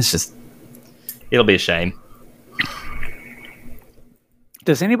it's just, it'll be a shame.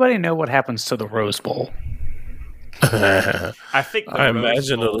 Does anybody know what happens to the Rose Bowl? I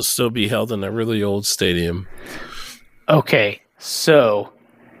imagine it'll still be held in a really old stadium. Okay, so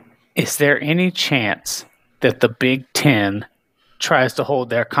is there any chance that the Big Ten tries to hold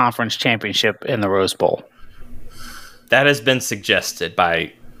their conference championship in the Rose Bowl? That has been suggested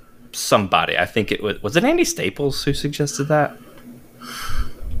by somebody. I think it was it Andy Staples who suggested that?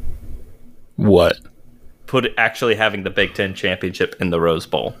 What? Actually having the Big Ten championship in the Rose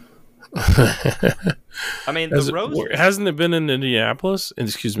Bowl. I mean, hasn't it been in Indianapolis?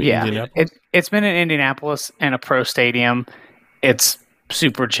 Excuse me, yeah, Indianapolis? It's been in Indianapolis and a pro stadium. It's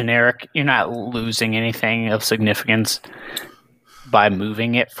super generic. You're not losing anything of significance by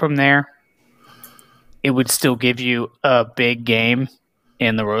moving it from there. It would still give you a big game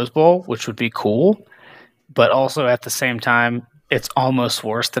in the Rose Bowl, which would be cool. But also at the same time, it's almost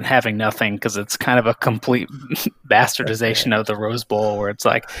worse than having nothing because it's kind of a complete bastardization of the Rose Bowl where it's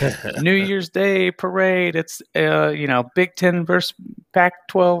like New Year's Day parade. It's, Big Ten versus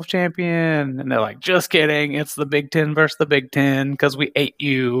Pac-12 champion. And they're like, just kidding. It's the Big Ten versus the Big Ten because we ate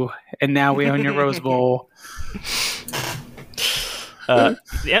you and now we own your Rose Bowl. The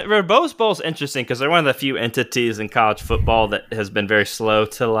Rose Bowl is interesting because they're one of the few entities in college football that has been very slow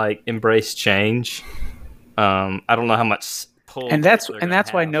to embrace change. I don't know how much pull, and that's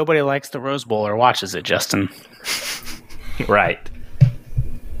why nobody likes the Rose Bowl or watches it, Justin. Right?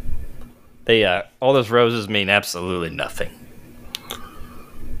 They all those roses mean absolutely nothing.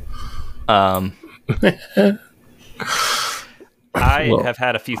 I have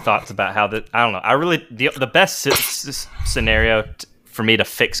had a few thoughts about how that. I don't know. I really the best scenario for me to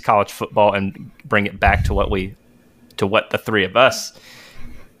fix college football and bring it back to what the three of us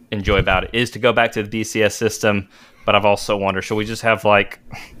enjoy about it is to go back to the BCS system. But I've also wondered, should we just have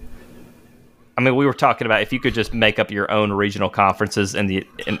we were talking about if you could just make up your own regional conferences in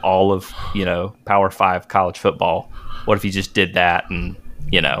all of Power 5 college football. What if you just did that and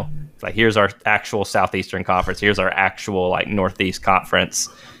here's our actual Southeastern Conference, here's our actual Northeast Conference,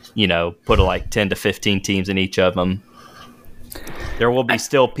 put 10 to 15 teams in each of them. There will be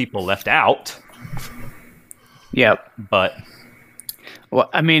still people left out. Yep. But well,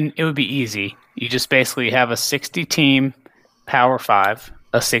 it would be easy. You just basically have a 60-team Power 5,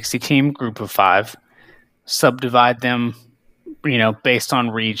 a 60-team Group of 5, subdivide them, based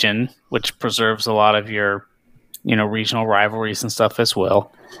on region, which preserves a lot of your, regional rivalries and stuff as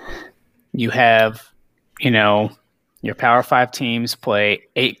well. You have, your Power 5 teams play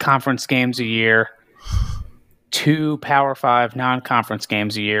 8 conference games a year, 2 Power 5 non-conference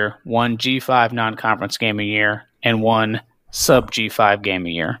games a year, 1 G5 non-conference game a year, and 1 sub G5 game a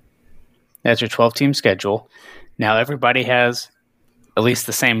year. That's your 12-team schedule. Now everybody has at least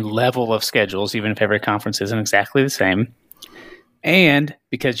the same level of schedules, even if every conference isn't exactly the same. And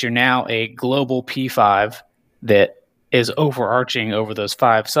because you're now a global P5 that is overarching over those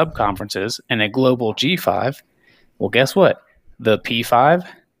 5 sub-conferences and a global G5, well, guess what? The P5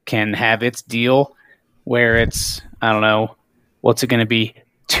 can have its deal where it's, I don't know, what's it going to be,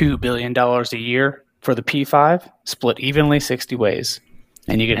 $2 billion a year for the P5, split evenly 60 ways.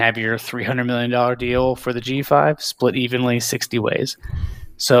 And you can have your $300 million deal for the G5, split evenly 60 ways.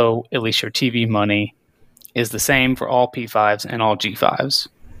 So at least your TV money is the same for all P5s and all G5s.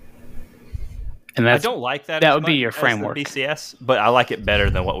 And I don't like that. That would be your framework. BCS, but I like it better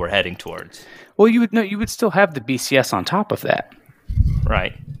than what we're heading towards. Well, you would still have the BCS on top of that.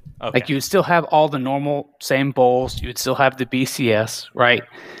 Right. Okay. You would still have all the normal same bowls. You would still have the BCS, right?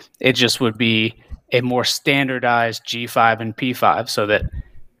 It just would be a more standardized G5 and P5 so that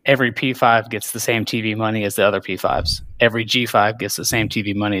every P5 gets the same TV money as the other P5s. Every G5 gets the same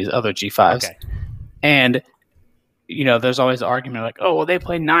TV money as other G5s. Okay. And, there's always the argument like, oh, well, they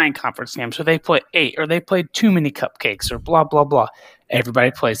played 9 conference games, or they played 8, or they played too many cupcakes, or blah, blah, blah.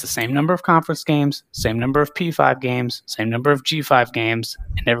 Everybody plays the same number of conference games, same number of P5 games, same number of G5 games,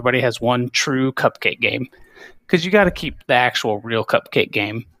 and everybody has one true cupcake game. Because you got to keep the actual real cupcake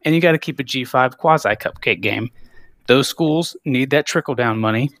game, and you got to keep a G5 quasi-cupcake game. Those schools need that trickle-down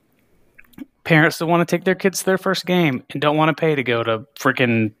money. Parents that want to take their kids to their first game and don't want to pay to go to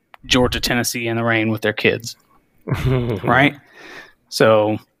freaking Georgia, Tennessee in the rain with their kids. Right?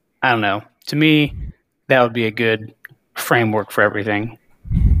 So, I don't know. To me, that would be a good framework for everything.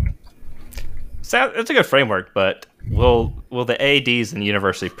 So it's a good framework, but will the ADs and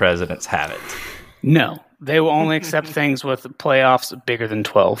university presidents have it? No. They will only accept things with playoffs bigger than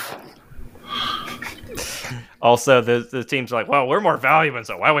 12. Also, the teams are like, well, we're more valuable,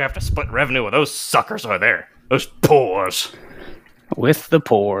 so why do we have to split revenue with those suckers over there? Those poors. With the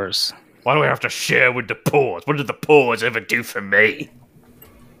poors. Why do we have to share with the poors? What did the poors ever do for me?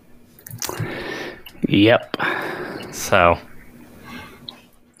 Yep. So.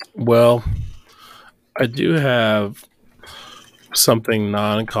 Well, I do have something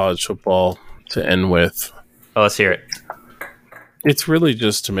non-college football to end with. Oh, let's hear it. It's really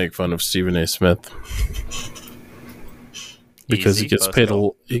just to make fun of Stephen A. Smith. Because he gets paid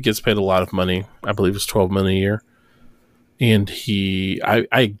a lot of money. I believe it's $12 million a year. And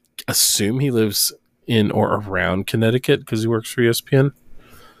I assume he lives in or around Connecticut because he works for ESPN.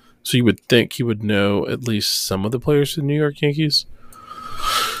 So you would think he would know at least some of the players in New York Yankees.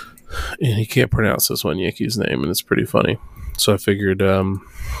 And he can't pronounce this one Yankees name, and it's pretty funny. So I figured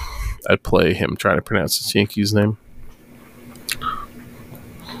I'd play him trying to pronounce this Yankees name.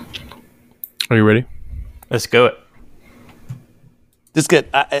 Are you ready? Let's go it. This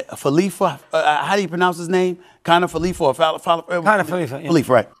good. Khalifa. How do you pronounce his name? Kind of Khalifa or Kind of Khalifa. Yeah.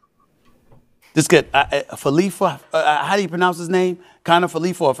 Khalifa, right? This good. Khalifa. How do you pronounce his name? Kind of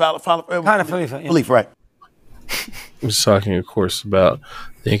Khalifa or Kind of Khalifa. Yeah. Khalifa, right? I was talking, of course, about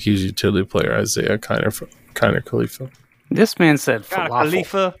the Yankees utility player Isaiah Kiner Khalifa. This man said falafel.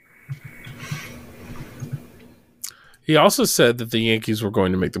 Khalifa. He also said that the Yankees were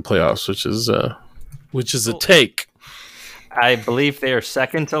going to make the playoffs, which is a take. I believe they are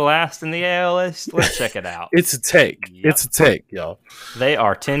second to last in the AL East. Let's check it out. It's a take. Yep. It's a take, y'all. They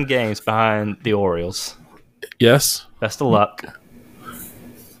are 10 games behind the Orioles. Yes. Best of luck.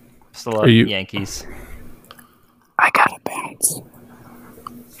 Best of luck, Yankees. I gotta bounce.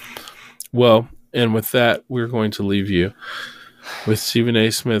 Well, and with that, we're going to leave you with Stephen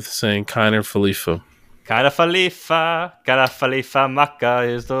A. Smith saying Kiner Khalifa. Kiner Khalifa, Kiner Khalifa, Makkah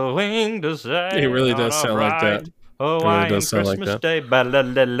is the wing to say. It really does sound like that. Oh, it really does sound Christmas like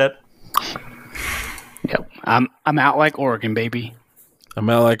that. Yep, I'm out like Oregon, baby. I'm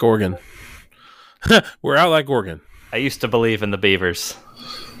out like Oregon. We're out like Oregon. I used to believe in the Beavers.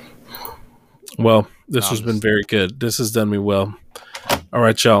 Well, this has been very good. This has done me well. All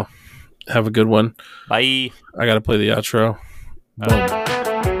right, y'all. Have a good one. Bye. I got to play the outro. Boom.